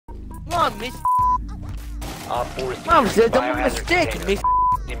on, miss. Op 4 is Mom securing said the I'm a biohazard mistake, container. miss.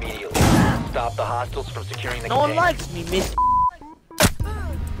 Immediately. Stop the hostiles from securing the No one container. likes me, miss.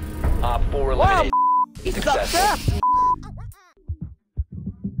 Op 4 Wow, eliminated. he's Successful. upset.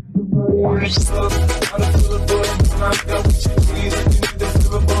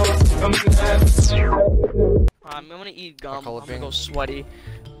 I'm gonna eat gum. I'm gonna go sweaty.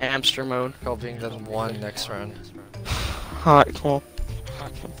 Hamster mode. Call being done 1 next round. Alright, cool.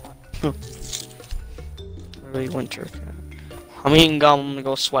 Really winter. I'm eating gum. I'm gonna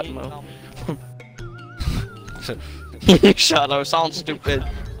go sweat mode. Shut up. Sounds stupid,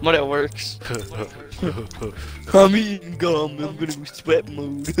 but it works. I'm eating gum. I'm gonna go sweat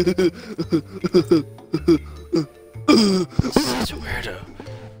mode. Such a weirdo.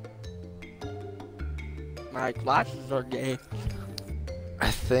 My glasses are gay. I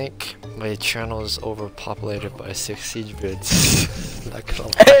think my channel is overpopulated by 6 siege vids. Not gonna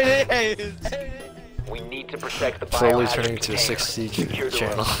lie. It is. We need to protect the Slowly biohazard turning to a container. 6 siege Secure the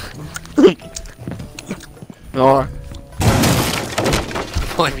channel. Or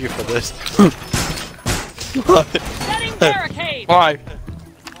Blame you for this. Setting barricade! why?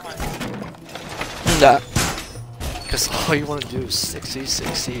 That. Because all you want to do is 6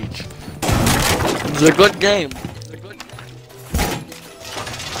 siege. It's a good game.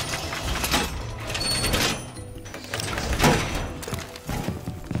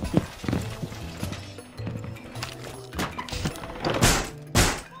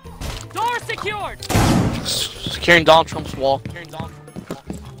 Door secured! Securing Donald Trump's wall.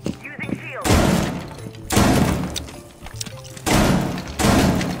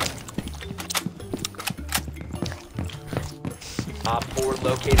 Op 4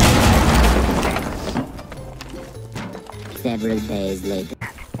 located. Several days later.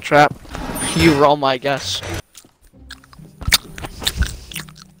 Trap. You roll my guess.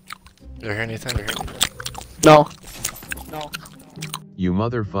 You hear anything? No. You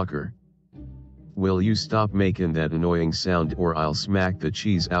motherfucker. Will you stop making that annoying sound or I'll smack the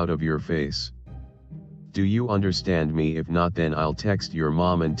cheese out of your face? Do you understand me? If not, then I'll text your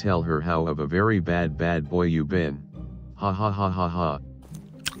mom and tell her how of a very bad boy you been. Ha ha ha ha ha.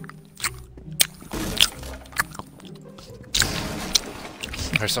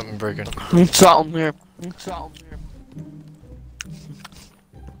 There's something breaking. Something here.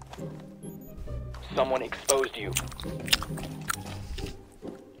 Someone exposed you.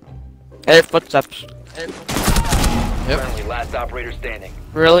 Hey, footsteps. Currently last operator standing.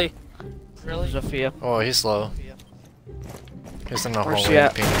 Really? Sophia. Oh, he's slow. He's in the Where's hallway. she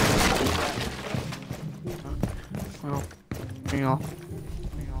at? Pink. Well, hang on.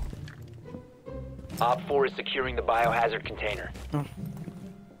 Op 4 is securing the biohazard container. Oh.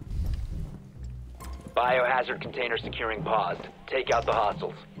 Biohazard container securing paused. Take out the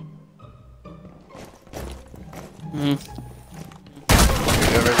hostiles.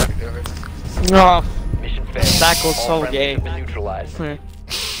 No. Mission failed. That goes All so friendlies gay. have been neutralized.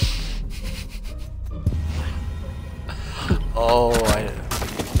 Oh, I.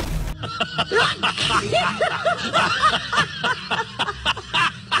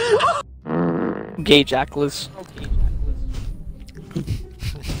 Gay jackless.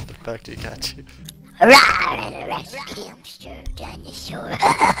 The fact he got you.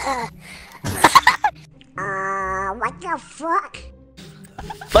 What the fuck?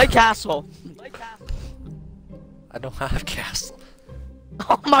 Play castle. I don't have castle.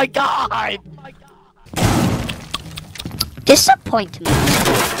 Oh my god! Disappointment.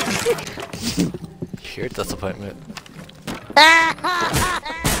 Your disappointment.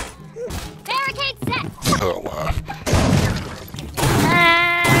 Barricade set! Oh wow.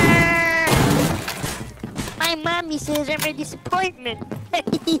 My mommy says I'm a disappointment.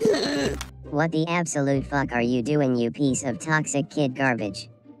 What the absolute fuck are you doing, you piece of toxic kid garbage?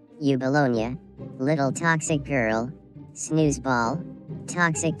 You Bologna, little toxic girl, snoozeball,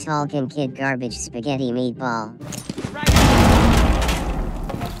 toxic Tolkien kid garbage spaghetti meatball.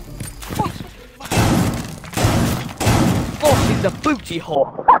 Oh, in the booty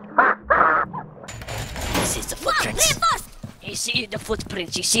hole. This is the footprints. You see the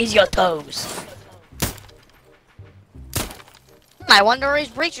footprints, you see your toes. I wonder where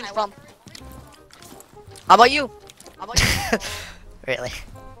he's reaching from. How about you? Really?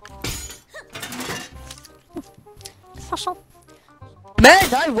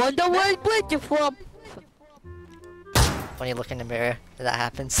 Man, I wonder where he's reaching from. When you look in the mirror, that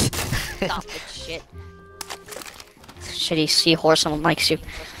happens. Stop it, shit. Shitty seahorse, someone likes you.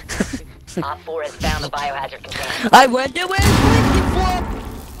 Op 4 has found the biohazard container. I wonder where he's reaching from.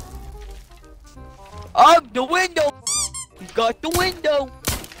 Oh, the window. Got the window.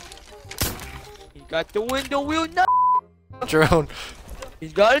 Got the window wheel now. Drone.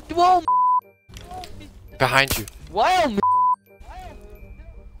 He's got it wall. Behind you. Wow,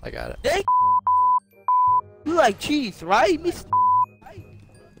 I got it. you like cheese, right, Miss?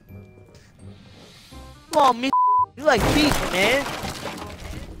 Come on, Miss. You like cheese, man.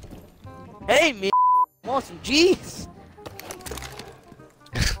 Hey, Miss. Want some cheese?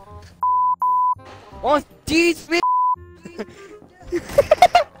 Want some cheese, Miss?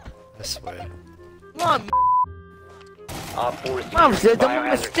 I swear. Come on, Miss. Op 4 is Mom securing said I'm a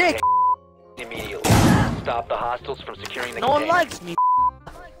biohazard mistake. container immediately. Stop the hostiles from securing the No one container. likes me.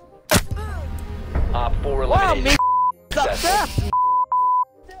 Op 4 Wow, eliminated. Miss. Stop Successful.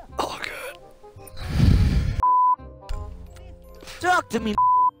 that. Oh god. Talk to me.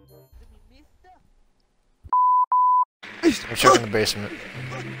 I'm checking the basement.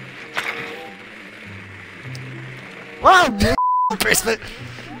 Wow, Miss. Basement.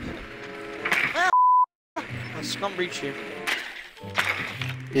 Let's come reach here.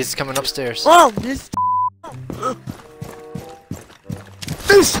 He's coming upstairs. Wow, Miss.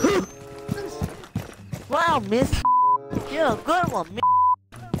 Wow, Miss. You're a good one, Miss.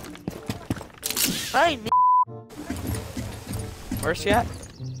 Hey, Miss. Where's she at? He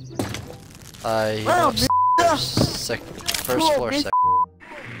Wow, went upstairs. First Cool, floor, miss. second.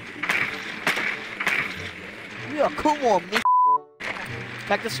 You're a cool one, Miss.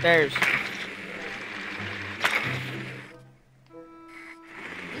 Check the stairs.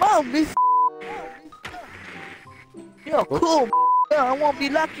 Wow, Miss. You're cool. Yeah, I won't be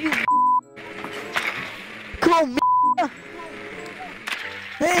like you. Cool, Miss.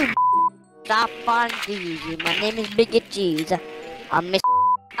 Hey, Stop on cheese. My name is Big Cheese. I'm Miss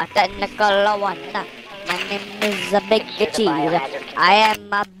a technical one. My name is a Big Cheese. I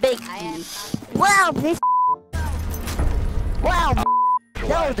am a big cheese. wow, Miss. Wow,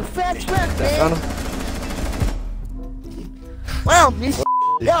 that was the fast run, man. Wow, Miss.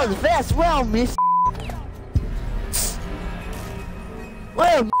 That was a fast round, Miss.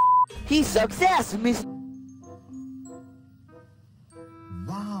 Well, he success, Miss.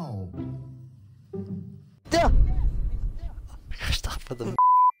 Wow. Duh. Stop with the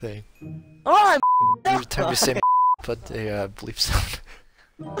thing. Oh, Every time you say put the bleep sound.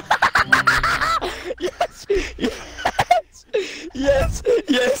 yes, yes, yes,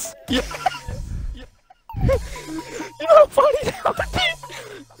 yes, yes. You know how funny that would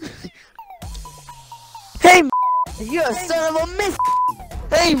be? Hey, you're a son of a miss.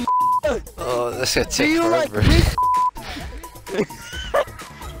 Hey, Oh, that's gonna do take you like forever. miss?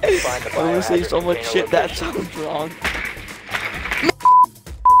 Find the I'm gonna say biohazard so much container shit that location. sounds wrong.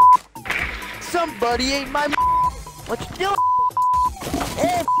 Somebody ain't my. What you doing?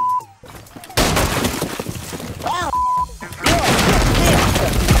 Hey. Wow.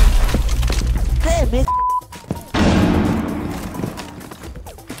 Hey, miss.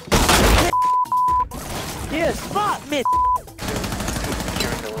 Yeah, spot, miss.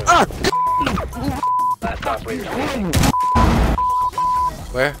 Securing the room. Last operator standing.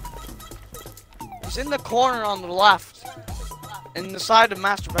 Where? He's in the corner on the left. In the side of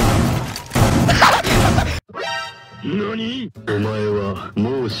master bedroom. NANI?お前は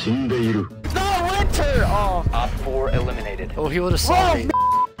もう死んでいる。 No, Winter! Oh. Op 4 eliminated. Oh, he would have saw Whoa, me.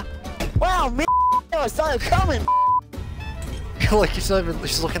 Wow, man. I saw it coming. Like he's not even.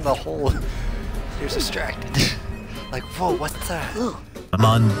 He's looking in the hole. He was distracted. Like, whoa, what's that?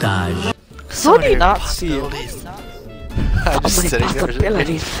 Montage. So How do you many not see him? possibilities. I'm just sitting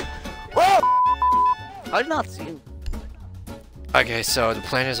there. Whoa! I did not see him. Okay, so the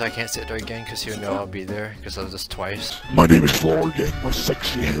plan is I can't sit there again because he'll know I'll be there because of this twice. My name is Florgang, my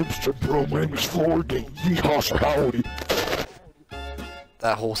sexy hamster bro. My name is Florgang. Yeehaw, howdy.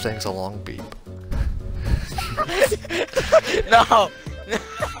 That whole thing's a long beep. No!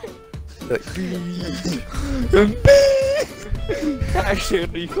 Like, That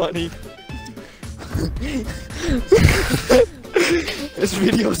should be funny. This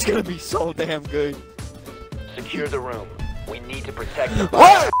video's gonna be so damn good. Secure the room. We need to protect the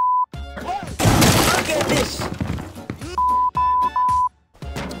Whoa! Look at this!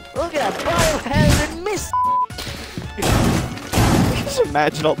 Look at that biohazard miss! Just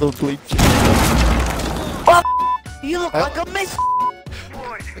imagine all those bleeps. Oh, you look like a miss!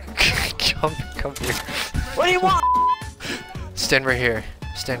 come here. What do you want? Stand right here.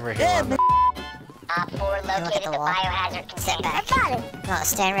 Stand right here. Yeah, Lana. Op 4 located the biohazard container. No,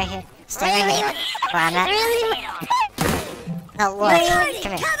 stand right here. Stand right here. Where I'm at. No, look. Come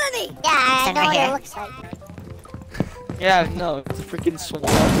here. me! Yeah, I know what it looks like. Yeah, no, it's a freaking swamp.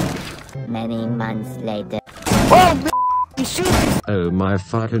 Many months later. Oh, man! Oh my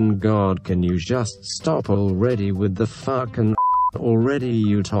fucking god, can you just stop already with the fucking already,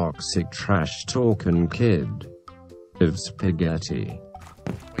 you toxic trash talking kid of spaghetti.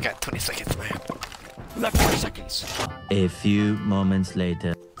 We got 20 seconds, man. We got 20 seconds. A few moments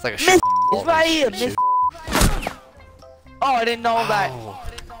later. It's like a Miss is right here, Miss. Oh, I didn't know that.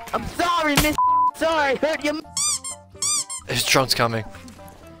 I'm sorry, Miss. Sorry, hurt you. His drone's coming.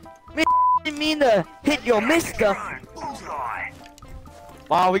 Miss, didn't mean to hit your mister.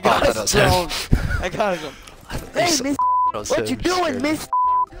 Wow, we got that a was drone. I got him. Hey, Miss. What you doing, Miss?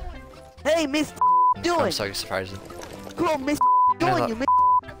 Hey, Miss. Doing? I'm so surprised. Cool, Miss. Doing you, Miss.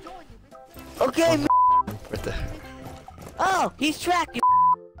 Okay, Miss. Right there. Oh, he's tracking.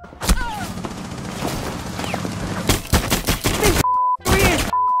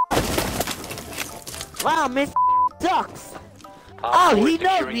 Wow, Miss sucks. Oh, he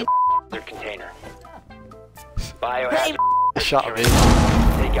knows me. Their container. Biohazard. Shot me.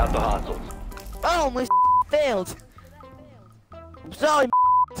 Take out the hostiles. Oh, Miss failed. I'm sorry,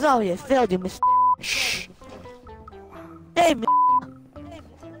 sorry, I failed you, Miss. Shh. Hey, Miss.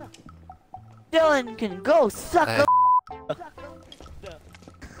 Dylan can go suck Hey.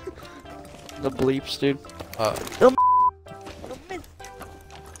 the bleeps, dude.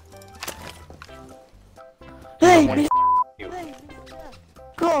 Hey, Miss.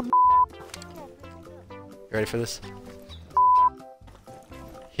 Come on. You ready for this?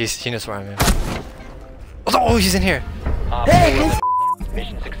 He knows where I'm in. Oh, he's in here. Hey, Miss.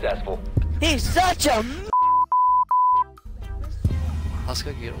 Mission successful. He's such a. Let's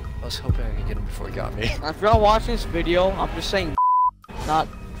go get him. I was hoping I could get him before he got me. If y'all watching this video, I'm just saying, not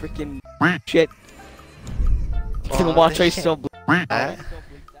freaking shit. Watch how you still.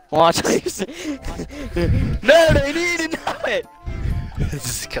 Watch how you still. No, they need to know it.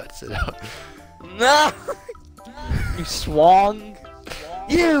 Just cuts it out. No. You swung.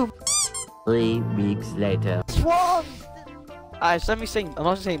 You 3 weeks later. swung. Alright, so let me say. I'm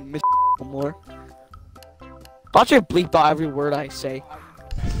not saying Miss more. Watch it bleep out every word I say.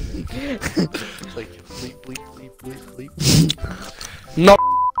 Like bleep, bleep, bleep, bleep, bleep. No.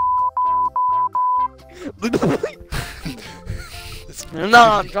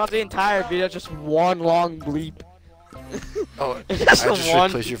 No, drop the entire video, just one long bleep. Oh, I Just just one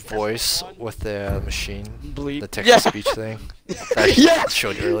replaced your voice with the machine. bleep. The text-to-speech thing. That I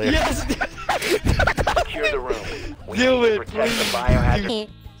showed you earlier. Yes. Secure the room. We Do need to it, protect the please. biohazard.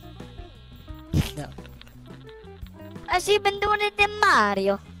 No. Has he been doing it in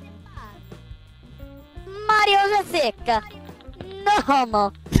Mario? Mario's a secca. No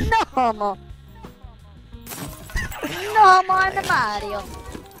homo. No homo. No homo on Mario.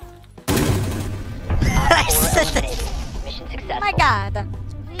 Mission successful. My god.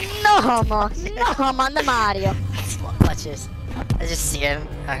 No homo. No homo on Mario. Watch this. I just see him.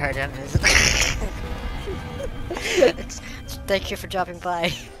 I heard him. Thank you for dropping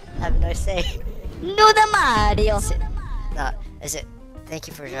by. Have a nice day. No the Mario. No, is it? Thank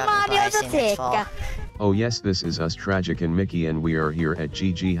you for dropping by. Mario's a See you next fall. secca. Oh yes, this is us Tragic and Mickey, and we are here at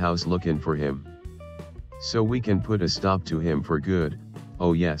GG house looking for him. So we can put a stop to him for good.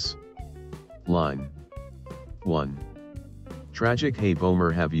 Oh yes. Line 1. Tragic, hey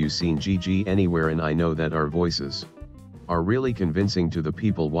Bomer, have you seen GG anywhere? And I know that our voices are really convincing to the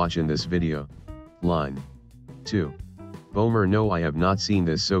people watching this video. Line 2. Bomer, no, I have not seen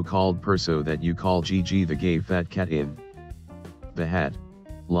this so-called perso that you call GG the gay fat cat in the hat.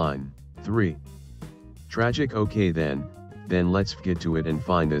 Line 3. Tragic, okay then let's get to it and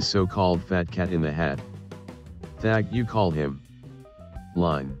find this so-called fat cat in the hat. Thag, you call him.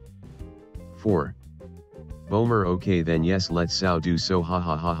 Line 4. Bomer, okay then yes, let's do so, ha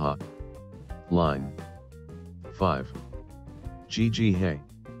ha ha ha. Line 5. GG, hey.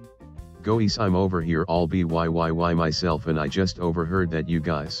 Gois, I'm over here all BYYY myself, and I just overheard that you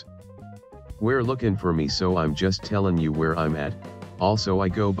guys were looking for me, so I'm just telling you where I'm at. Also I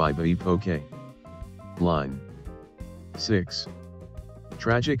go by beep, okay. Line 6.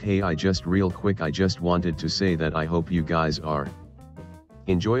 Tragic, hey, I just real quick, I just wanted to say that I hope you guys are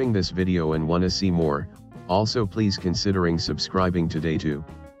enjoying this video and wanna see more. Also please considering subscribing today to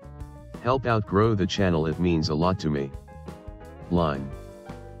help out grow the channel, it means a lot to me. Line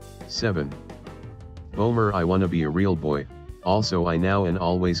 7. Bomer, I wanna be a real boy. Also I now and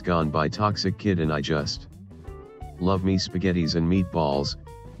always gone by toxic kid, and I just love me spaghettis and meatballs,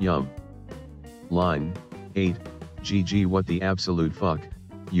 yum. Line 8. GG, what the absolute fuck,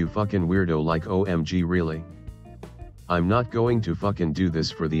 you fucking weirdo, like OMG really? I'm not going to fucking do this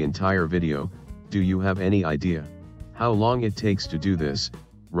for the entire video. Do you have any idea how long it takes to do this,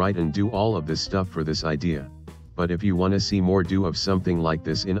 right, and do all of this stuff for this idea? but if you wanna see more do of something like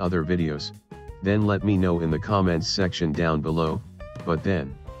this in other videos, then let me know in the comments section down below. But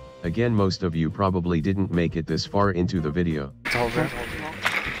then, again, most of you probably didn't make it this far into the video. It's over.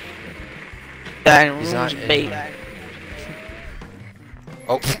 He's not bait.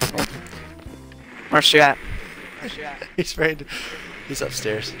 Oh. Where's she at? He's right. He's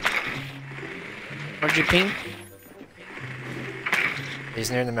upstairs. Where'd you ping?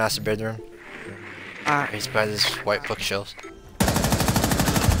 He's near the master bedroom. He's by this white bookshelf.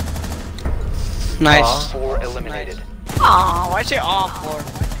 Nice. 4 eliminated. Aw, why'd you awful?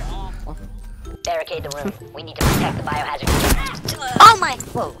 Barricade the room. We need to protect the biohazard. Oh my!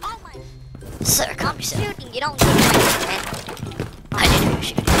 Whoa. Sir, calm I'm yourself. shooting. You don't shoot man. I didn't hear you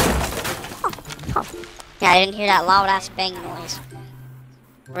shooting. Yeah, I didn't hear that loud ass bang noise.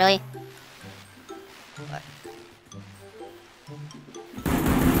 Really?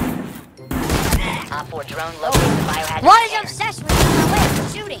 Op 4 drone located the biohazard What is your container. obsession with my way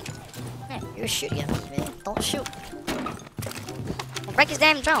of shooting? Hey, you're shooting at me, man. Don't shoot. Well, break his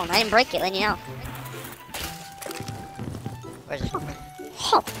damn drone. I didn't break it, let you know. Where's it?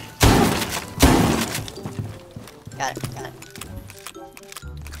 Huh. Got it, got it.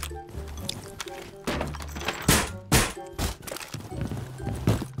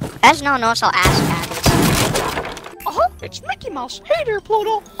 As no one knows how ass fat is. Oh, it's Mickey Mouse. Hey there,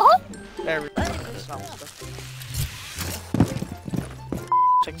 Pluto. Oh, there we go.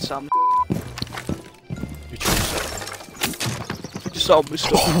 Check this out. You saw me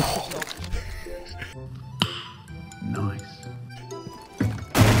stuff. Nice.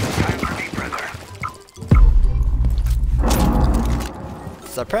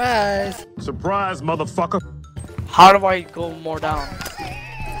 Surprise! Surprise, motherfucker. How do I go more down?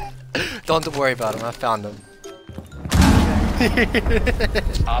 Don't worry about him. I found him.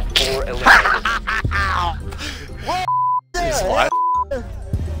 Op 4 eliminated. He's alive.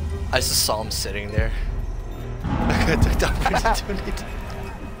 I just saw him sitting there. I took the opportunity.